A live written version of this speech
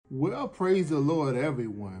Well, praise the Lord,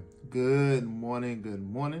 everyone. Good morning, good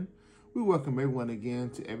morning. We welcome everyone again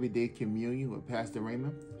to Everyday Communion with Pastor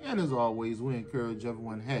Raymond. And as always, we encourage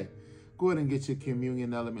everyone, hey, go ahead and get your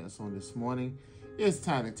communion elements on this morning. It's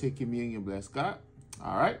time to take communion, bless God.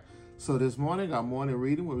 All right. So this morning, our morning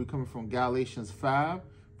reading will be coming from Galatians 5,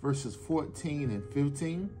 verses 14 and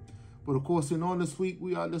 15. But of course, on this week,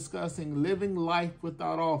 we are discussing living life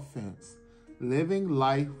without offense. Living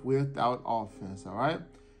life without offense, all right?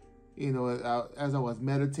 As I was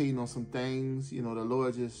meditating on some things, the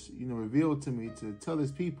Lord just, revealed to me to tell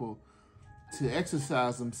his people to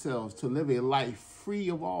exercise themselves, to live a life free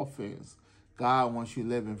of offense. God wants you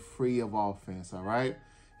living free of offense, all right?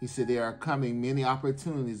 He said there are coming many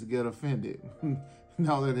opportunities to get offended.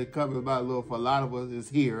 Now that they're coming by, Lord, for a lot of us, it's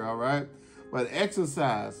here, all right? But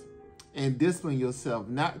exercise and discipline yourself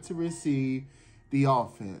not to receive the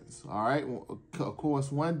offense, all right? Of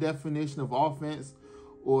course, one definition of offense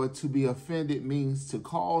or to be offended means to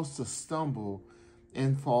cause to stumble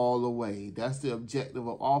and fall away. That's the objective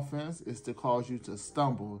of offense, is to cause you to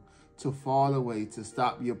stumble, to fall away, to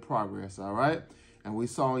stop your progress, all right? And we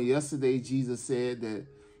saw yesterday, Jesus said that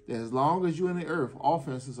as long as you're in the earth,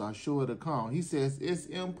 offenses are sure to come. He says it's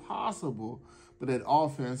impossible, but that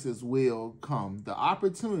offenses will come. The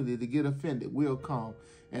opportunity to get offended will come.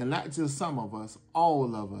 And not just some of us,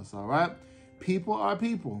 all of us, all right? People are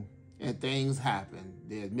people. And things happen.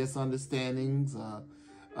 There's misunderstandings,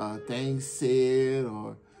 things said,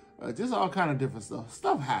 or just all kind of different stuff.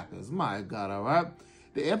 Stuff happens. My God, all right?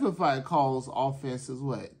 The Amplified calls offenses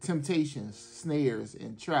what? Temptations, snares,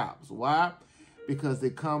 and traps. Why? Because they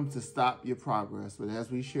come to stop your progress. But as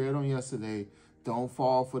we shared on yesterday, don't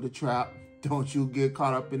fall for the trap. Don't you get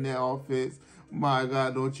caught up in that offense. My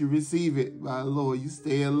God, don't you receive it. My Lord, you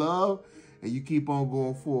stay in love and you keep on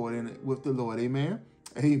going forward with the Lord. Amen.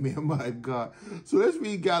 Amen, my God. So let's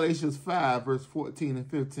read Galatians 5, verse 14 and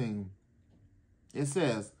 15. It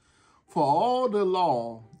says, "For all the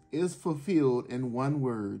law is fulfilled in one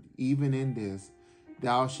word, even in this,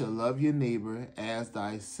 thou shalt love your neighbor as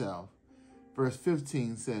thyself." Verse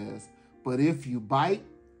 15 says, "But if you bite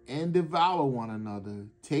and devour one another,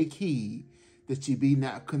 take heed that ye be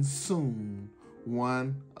not consumed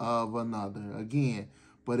one of another." Again,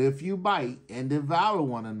 "But if you bite and devour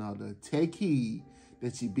one another, take heed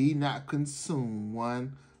that ye be not consumed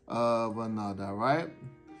one of another," all right?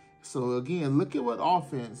 So again, look at what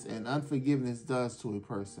offense and unforgiveness does to a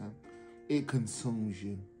person. It consumes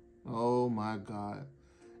you. Oh my God.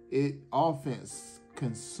 Offense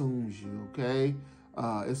consumes you, okay?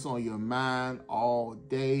 It's on your mind all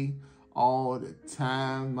day, all the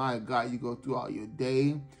time. My God, you go throughout your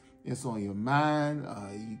day. It's on your mind.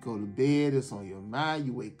 You go to bed, it's on your mind.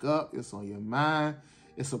 You wake up, it's on your mind.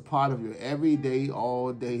 It's a part of your everyday,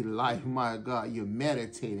 all day life. My God, you're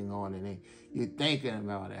meditating on it and you're thinking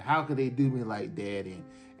about it. How could they do me like that?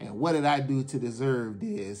 And what did I do to deserve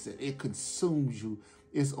this? And it consumes you.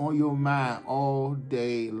 It's on your mind all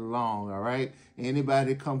day long, all right?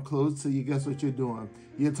 Anybody come close to you, guess what you're doing?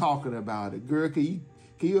 You're talking about it. Girl, can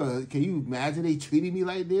you imagine they treating me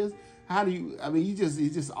like this? How do you,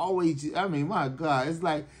 it's just always, my God, it's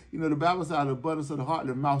like, the Bible says, out of the abundance of the heart,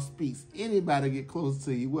 the mouth speaks. Anybody get close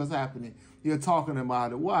to you, what's happening? You're talking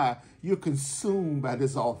about it. Why? You're consumed by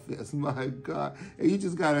this offense, my God. And you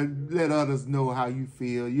just got to let others know how you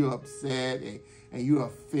feel. You're upset and you're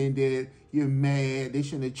offended. You're mad. They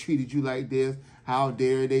shouldn't have treated you like this. How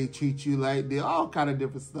dare they treat you like this? All kind of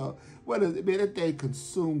different stuff. What is it? Man, that thing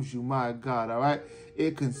consumes you, my God, all right?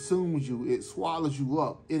 It consumes you. It swallows you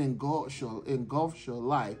up. It engulfs your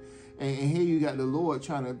life. And here you got the Lord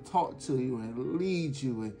trying to talk to you and lead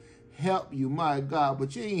you and help you, my God.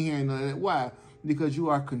 But you ain't hearing none of that. Why? Because you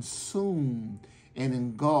are consumed and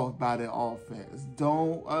engulfed by the offense.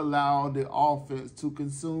 Don't allow the offense to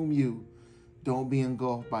consume you. Don't be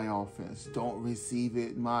engulfed by offense. Don't receive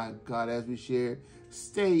it. My God, as we shared,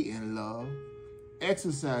 stay in love.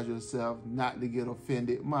 Exercise yourself not to get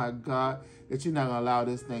offended. My God, that you're not going to allow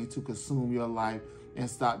this thing to consume your life and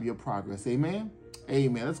stop your progress. Amen?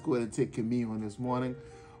 Amen. Let's go ahead and take communion this morning.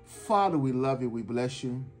 Father, we love you. We bless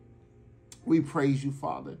you. We praise you,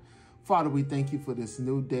 Father. Father, we thank you for this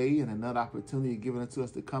new day and another opportunity given to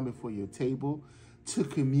us to come before your table, to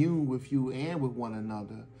commune with you and with one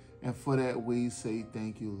another. And for that, we say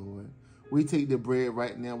thank you, Lord. We take the bread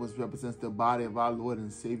right now, which represents the body of our Lord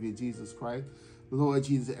and Savior, Jesus Christ. Lord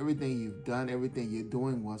Jesus, everything you've done, everything you're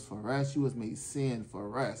doing was for us. You was made sin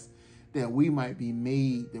for us, that we might be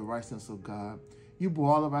made the righteousness of God. You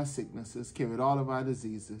bore all of our sicknesses, carried all of our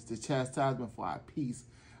diseases. The chastisement for our peace,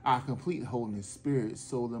 our complete wholeness, spirit,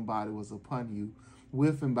 soul, and body was upon you.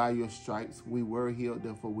 With and by your stripes, we were healed,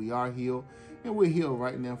 therefore we are healed. And we're healed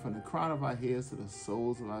right now from the crown of our heads to the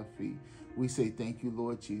soles of our feet. We say thank you,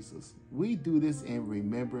 Lord Jesus. We do this in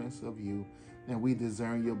remembrance of you, and we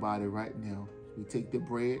discern your body right now. We take the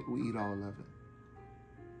bread, we eat all of it.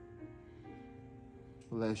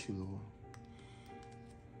 Bless you, Lord.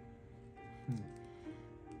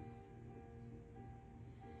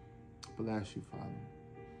 Bless you, Father.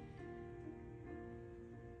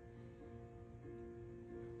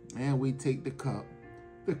 And we take the cup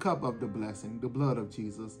of the blessing, the blood of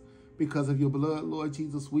Jesus. Because of your blood, Lord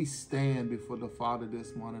Jesus, we stand before the Father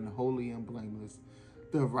this morning, holy and blameless,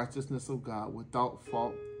 the righteousness of God, without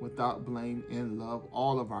fault, without blame, in love,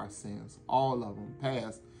 all of our sins, all of them,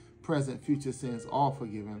 past, present, future sins, all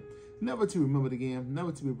forgiven, never to be remembered again,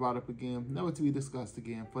 never to be brought up again, never to be discussed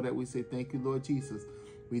again. For that we say thank you, Lord Jesus.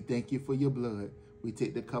 We thank you for your blood. We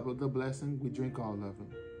take the cup of the blessing, we drink all of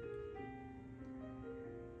it.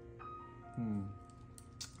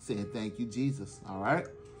 Saying thank you, Jesus. All right.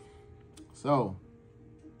 So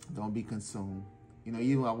don't be consumed. You know,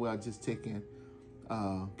 even while we are just taking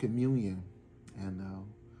communion, and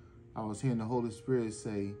I was hearing the Holy Spirit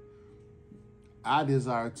say, I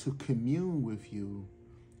desire to commune with you,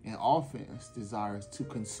 and offense desires to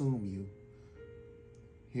consume you.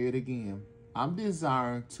 Hear it again. I'm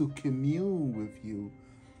desiring to commune with you,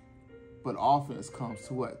 but offense comes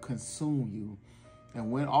to what? Consume you. And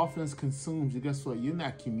when offense consumes you, guess what? You're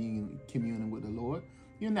not communing with the Lord.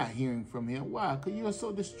 You're not hearing from him. Why? Because you're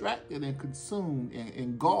so distracted and consumed and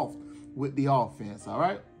engulfed with the offense, all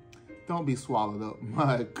right? Don't be swallowed up.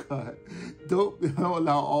 My God. Don't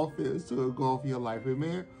allow offense to engulf your life.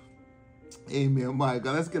 Amen? Amen. My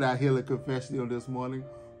God. Let's get our healing confession on this morning.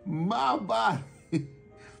 My body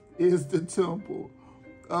is the temple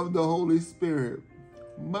of the Holy Spirit.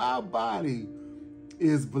 My body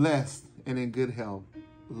is blessed and in good health.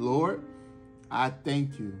 Lord, I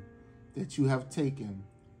thank you that you have taken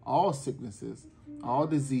all sicknesses, all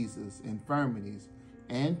diseases, infirmities,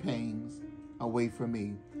 and pains away from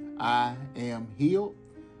me. I am healed.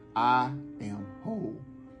 I am whole.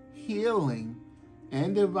 Healing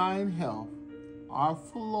and divine health are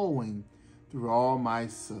flowing through all my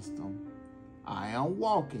system. I am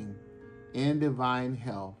walking in divine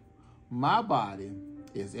health. My body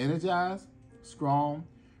is energized, strong,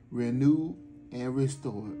 renewed, and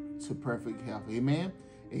restored to perfect health. Amen.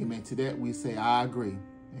 Amen. To that we say, I agree.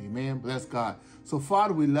 Amen. Bless God. So,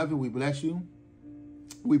 Father, we love you. We bless you.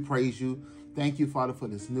 We praise you. Thank you, Father, for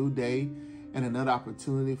this new day and another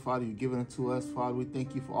opportunity, Father, you've given unto us. Father, we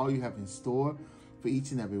thank you for all you have in store for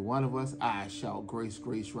each and every one of us. I shout grace,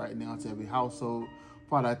 grace right now to every household.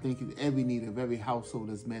 Father, I thank you that every need of every household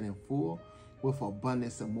is met in full with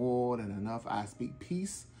abundance and more than enough. I speak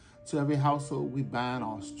peace to every household. We bind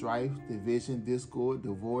all strife, division, discord,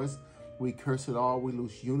 divorce. We curse it all. We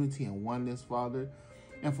lose unity and oneness, Father.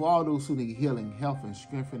 And for all those who need healing, health, and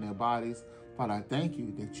strength in their bodies, Father, I thank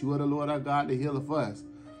you that you are the Lord our God, the healer of us.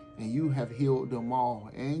 And you have healed them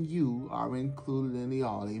all. And you are included in the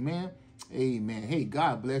all. Amen. Amen. Hey,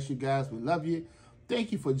 God bless you guys. We love you.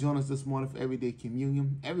 Thank you for joining us this morning for Everyday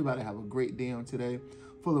Communion. Everybody have a great day on today,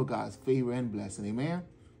 full of God's favor and blessing. Amen.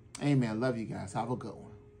 Amen. Love you guys. Have a good one.